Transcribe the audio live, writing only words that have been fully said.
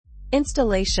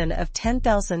Installation of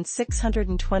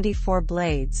 10,624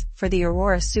 blades for the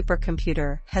Aurora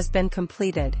supercomputer has been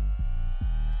completed.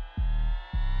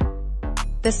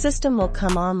 The system will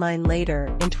come online later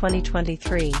in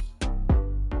 2023.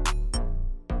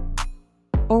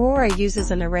 Aurora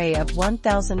uses an array of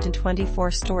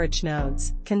 1,024 storage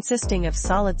nodes, consisting of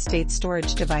solid-state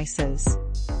storage devices.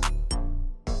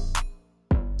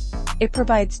 It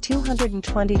provides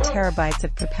 220 terabytes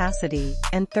of capacity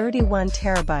and 31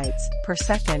 terabytes per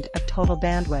second of total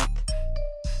bandwidth.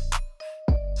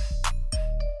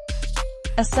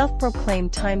 A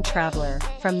self-proclaimed time traveler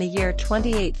from the year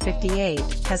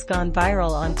 2858 has gone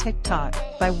viral on TikTok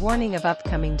by warning of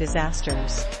upcoming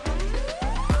disasters.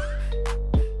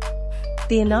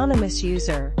 The anonymous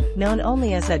user, known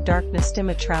only as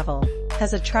 @darknessstimatravel,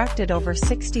 has attracted over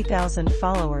 60,000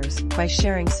 followers by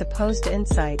sharing supposed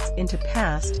insights into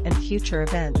past and future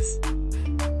events.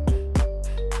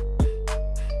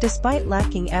 Despite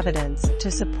lacking evidence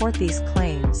to support these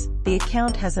claims, the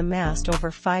account has amassed over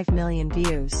 5 million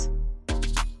views.